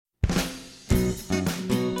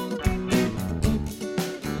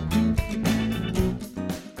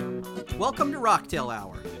Welcome to Rocktail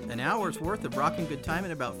Hour, an hour's worth of rockin' good time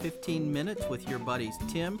in about 15 minutes with your buddies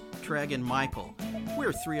Tim, Treg, and Michael.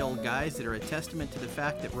 We're three old guys that are a testament to the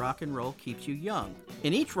fact that rock and roll keeps you young.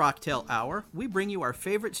 In each Rocktail Hour, we bring you our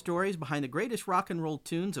favorite stories behind the greatest rock and roll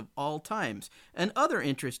tunes of all times, and other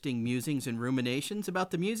interesting musings and ruminations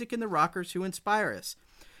about the music and the rockers who inspire us.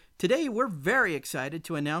 Today, we're very excited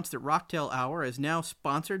to announce that Rocktail Hour is now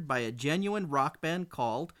sponsored by a genuine rock band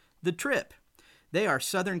called The Trip. They are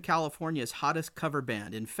Southern California's hottest cover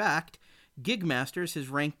band. In fact, Gigmasters has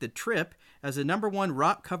ranked The Trip as the #1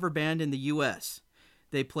 rock cover band in the U.S.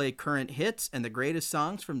 They play current hits and the greatest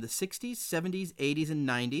songs from the 60s, 70s, 80s, and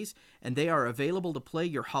 90s, and they are available to play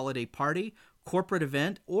your holiday party, corporate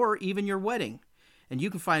event, or even your wedding. And you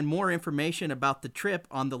can find more information about The Trip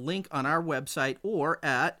on the link on our website or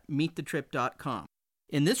at meetthetrip.com.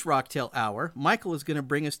 In this Rocktail Hour, Michael is going to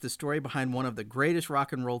bring us the story behind one of the greatest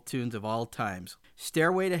rock and roll tunes of all times,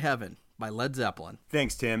 Stairway to Heaven by Led Zeppelin.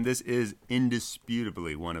 Thanks, Tim. This is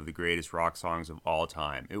indisputably one of the greatest rock songs of all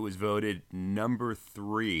time. It was voted number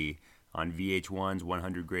 3 on VH1's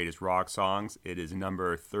 100 Greatest Rock Songs. It is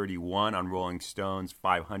number 31 on Rolling Stone's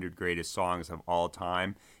 500 Greatest Songs of All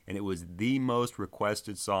Time, and it was the most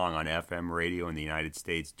requested song on FM radio in the United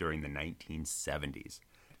States during the 1970s.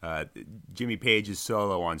 Jimmy Page's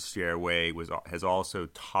solo on Stairway has also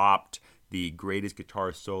topped the greatest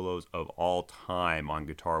guitar solos of all time on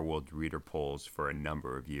Guitar World reader polls for a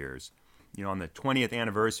number of years. You know, on the 20th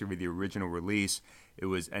anniversary of the original release, it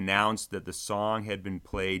was announced that the song had been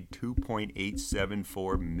played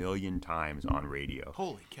 2.874 million times on radio.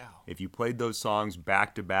 Holy cow. If you played those songs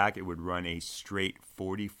back to back, it would run a straight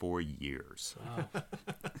 44 years. Wow.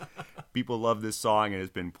 People love this song and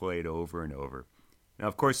it's been played over and over. Now,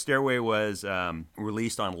 of course, Stairway was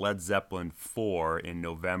released on Led Zeppelin 4 in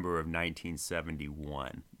November of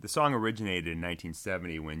 1971. The song originated in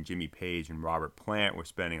 1970 when Jimmy Page and Robert Plant were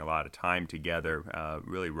spending a lot of time together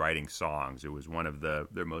really writing songs. It was one of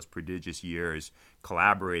their most prodigious years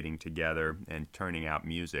collaborating together and turning out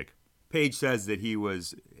music. Page says that he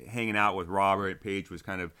was hanging out with Robert. Page was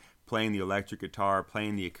kind of playing the electric guitar,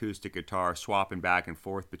 playing the acoustic guitar, swapping back and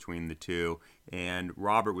forth between the two. And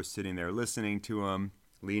Robert was sitting there listening to him,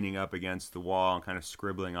 leaning up against the wall and kind of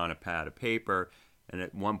scribbling on a pad of paper. And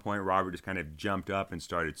at one point, Robert just kind of jumped up and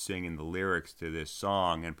started singing the lyrics to this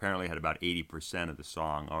song, and apparently had about 80% of the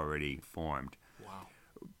song already formed. Wow.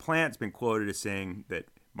 Plant's been quoted as saying that,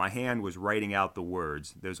 "My hand was writing out the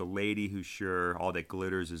words. There's a lady who's sure all that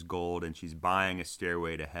glitters is gold, and she's buying a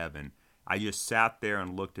stairway to heaven. I just sat there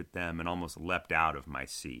and looked at them and almost leapt out of my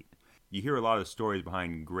seat." You hear a lot of stories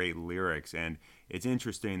behind great lyrics, and it's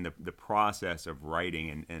interesting the process of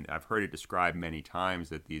writing, and I've heard it described many times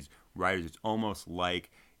that these writers, it's almost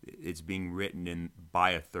like it's being written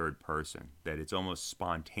by a third person, that it's almost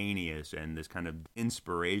spontaneous and this kind of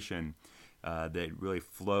inspiration that really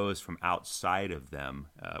flows from outside of them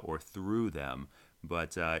or through them,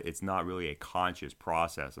 but it's not really a conscious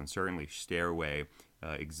process, and certainly Stairway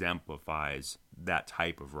exemplifies that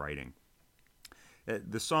type of writing.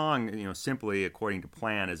 The song, simply, according to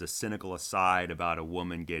Plant, is a cynical aside about a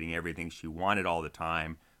woman getting everything she wanted all the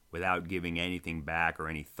time without giving anything back or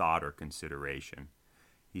any thought or consideration.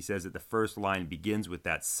 He says that the first line begins with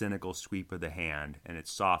that cynical sweep of the hand, and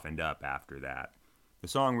it's softened up after that. The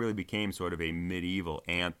song really became sort of a medieval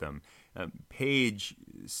anthem. Page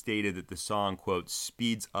stated that the song, quote,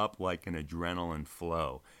 "speeds up like an adrenaline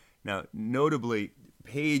flow." Now, notably,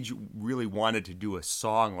 Page really wanted to do a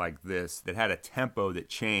song like this that had a tempo that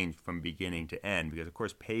changed from beginning to end, because, of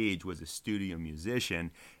course, Page was a studio musician,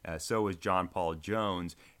 so was John Paul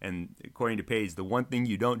Jones, and according to Page, the one thing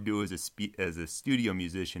you don't do as a studio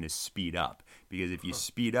musician is speed up, because if you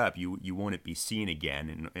speed up, you won't be seen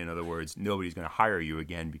again. In other words, nobody's going to hire you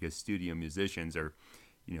again, because studio musicians are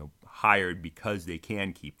hired because they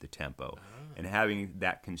can keep the tempo. And having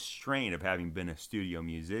that constraint of having been a studio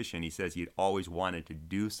musician, he says he'd always wanted to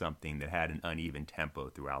do something that had an uneven tempo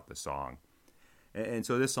throughout the song. And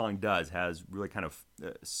so this song has really kind of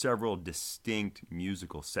several distinct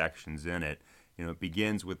musical sections in it. It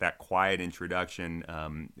begins with that quiet introduction.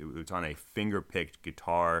 It's on a finger-picked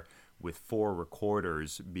guitar with 4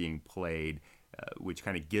 recorders being played, which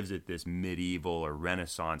kind of gives it this medieval or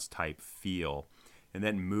Renaissance type feel. And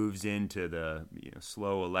then moves into the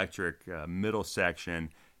slow electric middle section,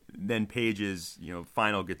 then Page's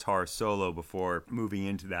final guitar solo before moving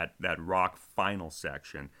into that rock final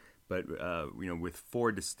section. But with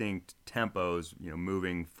 4 distinct tempos,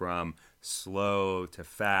 moving from slow to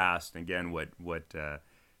fast. Again,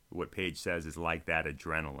 what Page says is like that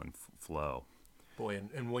adrenaline flow. Boy,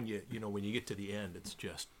 and when you get to the end, it's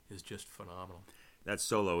just phenomenal. That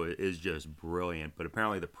solo is just brilliant, but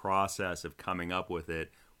apparently the process of coming up with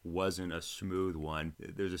it wasn't a smooth one.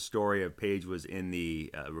 There's a story of Page was in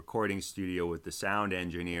the recording studio with the sound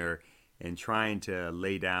engineer and trying to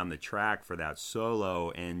lay down the track for that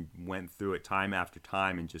solo, and went through it time after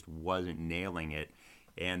time and just wasn't nailing it.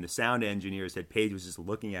 And the sound engineer said Page was just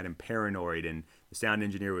looking at him paranoid, and the sound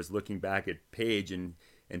engineer was looking back at Page, and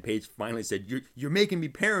Page finally said, "You're making me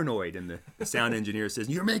paranoid." And the sound engineer says,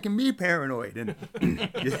 "You're making me paranoid." And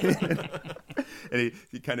and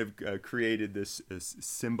he kind of created this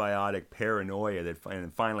symbiotic paranoia that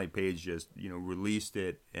and finally Page just released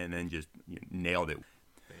it and then just nailed it.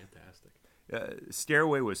 Fantastic.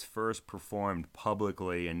 Stairway was first performed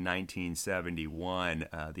publicly in 1971.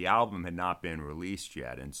 The album had not been released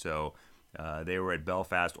yet, and so they were at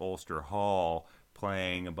Belfast Ulster Hall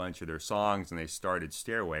playing a bunch of their songs, and they started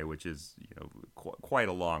Stairway, which is quite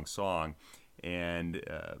a long song. And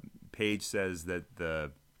Page says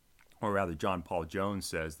that or rather John Paul Jones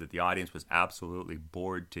says that the audience was absolutely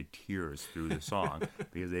bored to tears through the song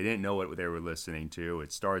because they didn't know what they were listening to.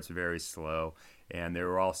 It starts very slow, and they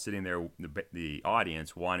were all sitting there, the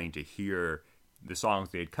audience, wanting to hear the songs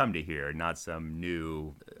they had come to hear, not some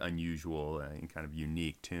new, unusual, and kind of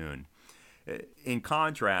unique tune. In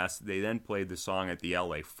contrast, they then played the song at the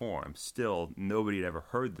LA Forum. Still, nobody had ever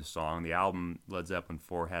heard the song. The album Led Zeppelin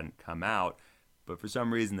 4 hadn't come out, but for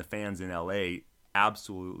some reason the fans in LA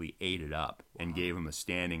absolutely ate it up and gave him a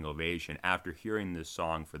standing ovation after hearing this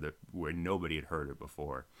song where nobody had heard it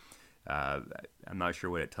before. I'm not sure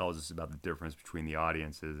what it tells us about the difference between the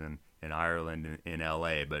audiences in Ireland and in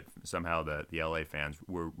LA, but somehow the LA fans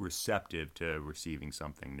were receptive to receiving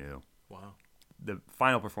something new. Wow. The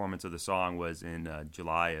final performance of the song was in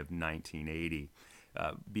July of 1980.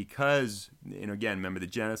 Because, again, remember the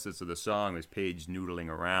genesis of the song was Page noodling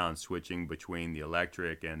around, switching between the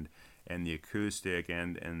electric and the acoustic,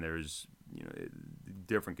 and there's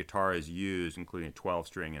different guitars used, including a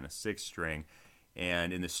 12-string and a 6-string.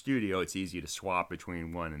 And in the studio, it's easy to swap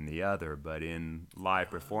between one and the other, but in live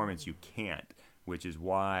performance, you can't, which is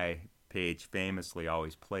why Page famously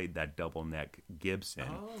always played that double neck Gibson,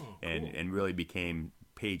 and really became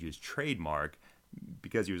Page's trademark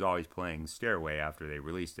because he was always playing Stairway after they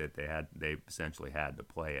released it. They essentially had to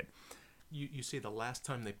play it. You say the last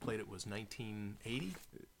time they played it was 1980?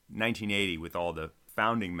 1980 with all the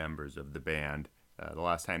founding members of the band. The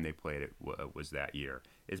last time they played it was that year.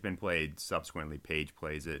 It's been played subsequently. Page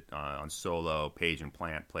plays it on solo. Page and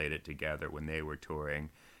Plant played it together when they were touring.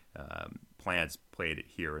 Plant's played it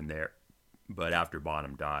here and there, but after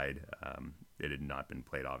Bonham died, it had not been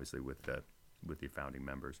played, obviously, with the founding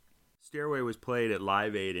members. Stairway was played at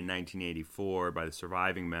Live Aid in 1984 by the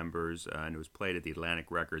surviving members, and it was played at the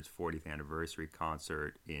Atlantic Records 40th anniversary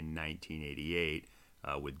concert in 1988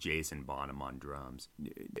 with Jason Bonham on drums.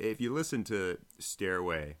 If you listen to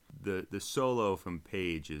Stairway, the solo from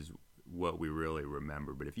Page is what we really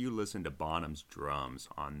remember, but if you listen to Bonham's drums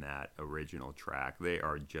on that original track, they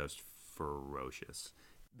are just ferocious.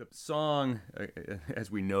 The song, as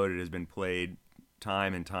we noted, has been played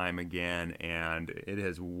time and time again, and it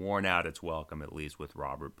has worn out its welcome, at least with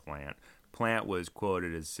Robert Plant. Plant was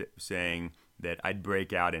quoted as saying that I'd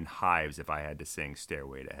break out in hives if I had to sing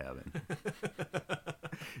Stairway to Heaven.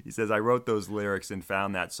 He says, I wrote those lyrics and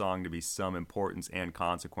found that song to be some importance and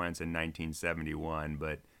consequence in 1971,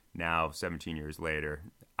 but now, 17 years later,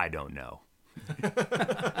 I don't know.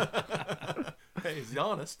 Hey, he's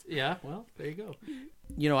honest. Yeah, well, there you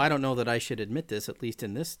go. I don't know that I should admit this, at least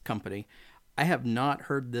in this company. I have not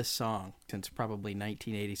heard this song since probably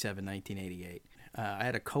 1987, 1988. I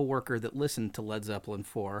had a coworker that listened to Led Zeppelin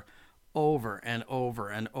 4 over and over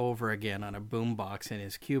and over again on a boombox in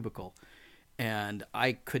his cubicle, and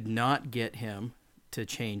I could not get him to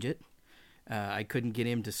change it. I couldn't get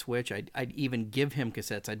him to switch. I'd even give him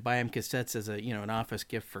cassettes. I'd buy him cassettes as an office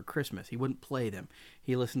gift for Christmas. He wouldn't play them.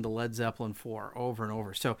 He listened to Led Zeppelin 4 over and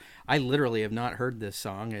over. So I literally have not heard this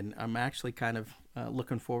song, and I'm actually kind of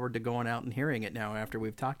looking forward to going out and hearing it now after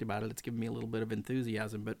we've talked about it. It's given me a little bit of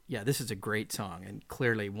enthusiasm. But yeah, this is a great song, and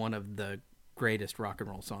clearly one of the greatest rock and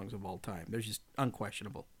roll songs of all time. There's just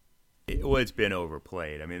unquestionable. Well, it's been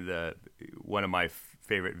overplayed. I mean, one of my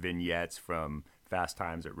favorite vignettes from Fast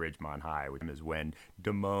Times at Ridgemont High is when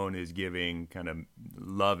Damone is giving kind of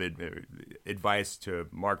love advice to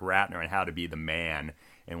Mark Ratner on how to be the man.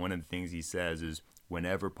 And one of the things he says is,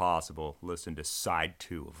 whenever possible, listen to side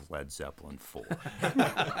 2 of Led Zeppelin 4.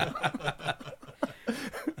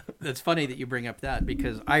 That's funny that you bring up that,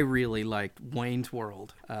 because I really liked Wayne's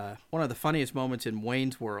World. One of the funniest moments in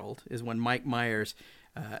Wayne's World is when Mike Myers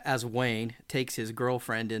as Wayne takes his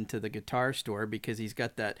girlfriend into the guitar store because he's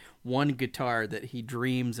got that one guitar that he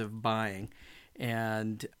dreams of buying.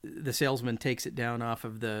 And the salesman takes it down off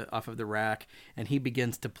of the rack, and he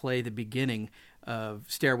begins to play the beginning of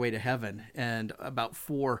Stairway to Heaven. And about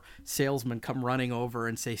 4 salesmen come running over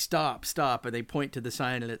and say, "Stop, stop!" And they point to the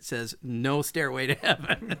sign, and it says, "No Stairway to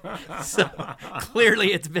Heaven." So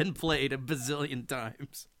clearly, it's been played a bazillion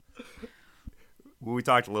times. We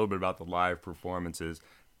talked a little bit about the live performances.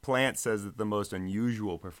 Plant says that the most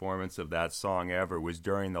unusual performance of that song ever was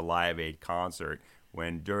during the Live Aid concert,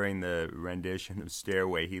 when during the rendition of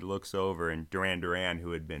Stairway, he looks over, and Duran Duran,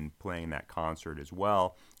 who had been playing that concert as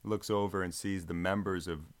well, looks over and sees the members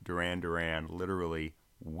of Duran Duran literally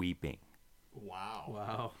weeping.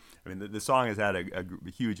 Wow. I mean, the song has had a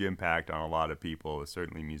huge impact on a lot of people,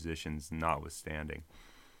 certainly musicians notwithstanding.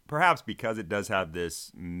 Perhaps because it does have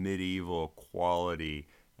this medieval quality,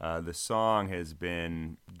 the song has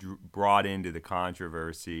been brought into the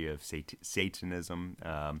controversy of Satanism.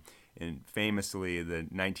 And famously, the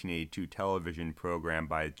 1982 television program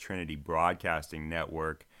by Trinity Broadcasting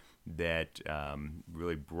Network that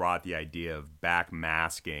really brought the idea of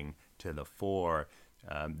backmasking to the fore.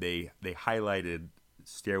 They highlighted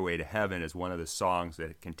Stairway to Heaven as one of the songs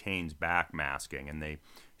that contains backmasking, and they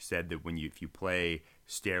said that if you play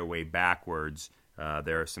Stairway backwards,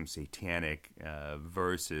 there are some satanic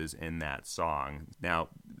verses in that song. Now,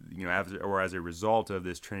 as a result of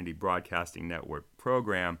this Trinity Broadcasting Network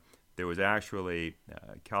program, there was actually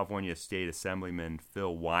California State Assemblyman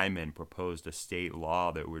Phil Wyman proposed a state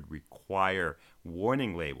law that would require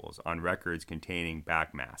warning labels on records containing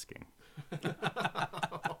backmasking.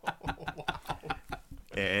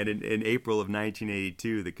 And in April of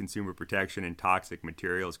 1982, the Consumer Protection and Toxic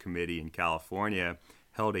Materials Committee in California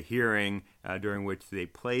held a hearing during which they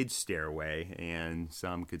played Stairway, and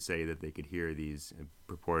some could say that they could hear these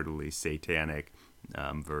purportedly satanic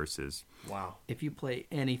verses. Wow. If you play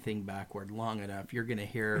anything backward long enough, you're going to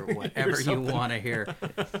hear whatever you want to hear.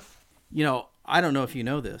 I don't know if you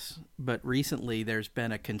know this, but recently there's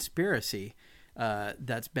been a conspiracy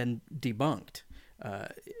that's been debunked.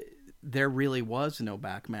 There really was no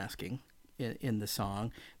backmasking in the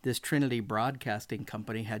song. This Trinity Broadcasting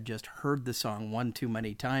Company had just heard the song one too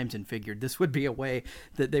many times and figured this would be a way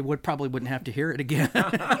that they probably wouldn't have to hear it again.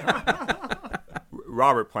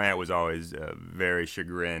 Robert Plant was always very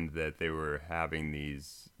chagrined that they were having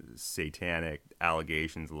these satanic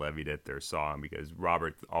allegations levied at their song, because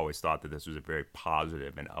Robert always thought that this was a very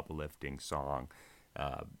positive and uplifting song.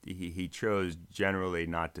 He chose generally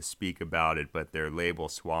not to speak about it, but their label,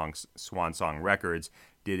 Swan Song Records,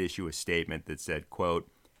 did issue a statement that said, quote,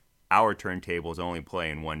 "Our turntables only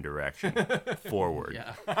play in one direction, forward."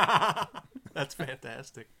 Yeah. That's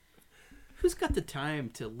fantastic. Who's got the time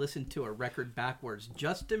to listen to a record backwards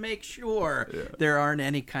just to make sure there aren't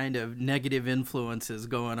any kind of negative influences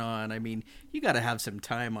going on? I mean, you got to have some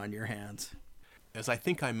time on your hands. As I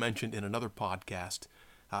think I mentioned in another podcast,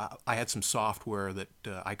 I had some software that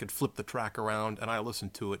I could flip the track around, and I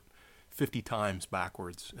listened to it 50 times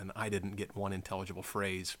backwards, and I didn't get one intelligible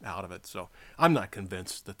phrase out of it. So I'm not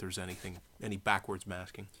convinced that there's any backwards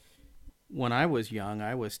masking. When I was young,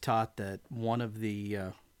 I was taught that one of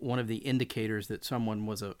the indicators that someone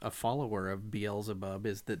was a follower of Beelzebub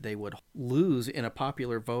is that they would lose in a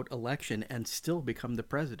popular vote election and still become the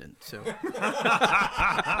president. So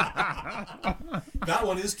That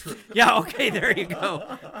one is true. yeah, okay, there you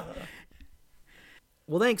go.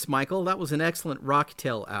 Well, thanks, Michael. That was an excellent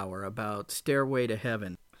Rocktail hour about Stairway to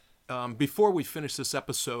Heaven. Before we finish this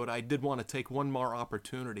episode, I did want to take one more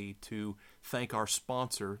opportunity to thank our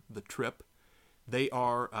sponsor, The Trip. They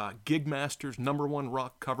are Gigmaster's #1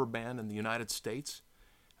 rock cover band in the United States.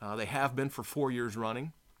 They have been for 4 years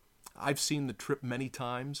running. I've seen The Trip many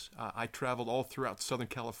times. I traveled all throughout Southern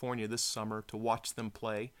California this summer to watch them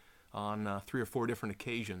play on 3 or 4 different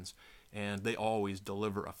occasions, and they always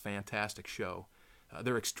deliver a fantastic show.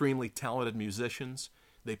 They're extremely talented musicians.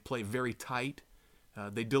 They play very tight.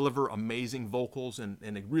 They deliver amazing vocals and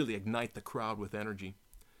they really ignite the crowd with energy.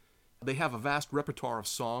 They have a vast repertoire of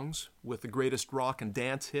songs with the greatest rock and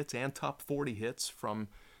dance hits and top 40 hits from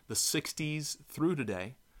the 60s through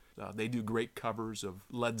today. They do great covers of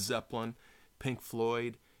Led Zeppelin, Pink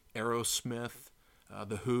Floyd, Aerosmith,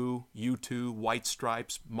 The Who, U2, White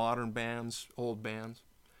Stripes, modern bands, old bands.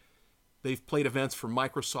 They've played events for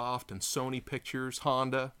Microsoft and Sony Pictures,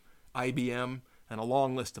 Honda, IBM, and a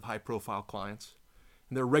long list of high-profile clients.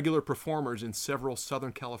 And they're regular performers in several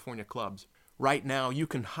Southern California clubs. Right now, you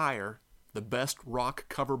can hire the best rock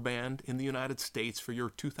cover band in the United States for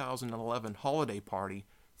your 2011 holiday party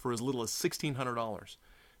for as little as $1,600.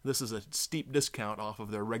 This is a steep discount off of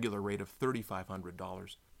their regular rate of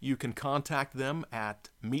 $3,500. You can contact them at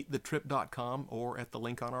meetthetrip.com or at the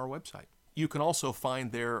link on our website. You can also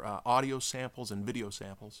find their audio samples and video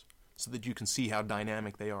samples so that you can see how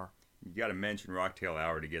dynamic they are. You got to mention Rocktail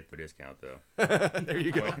Hour to get the discount, though. There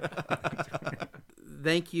you go.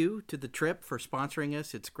 Thank you to The Trip for sponsoring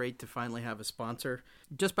us. It's great to finally have a sponsor.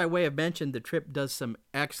 Just by way of mention, The Trip does some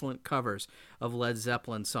excellent covers of Led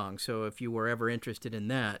Zeppelin songs. So if you were ever interested in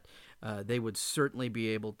that, they would certainly be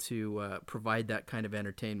able to provide that kind of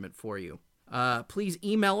entertainment for you. Please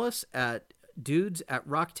email us at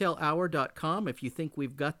dudes@rocktailhour.com if you think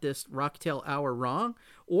we've got this Rocktail Hour wrong,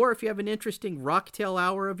 or if you have an interesting Rocktail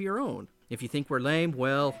Hour of your own. If you think we're lame,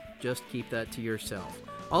 well, just keep that to yourself.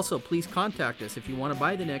 Also, please contact us if you want to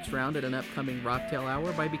buy the next round at an upcoming Rocktail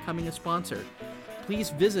Hour by becoming a sponsor.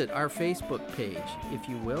 Please visit our Facebook page, if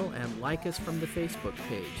you will, and like us from the Facebook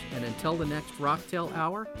page. And until the next Rocktail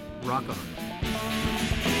Hour, rock on.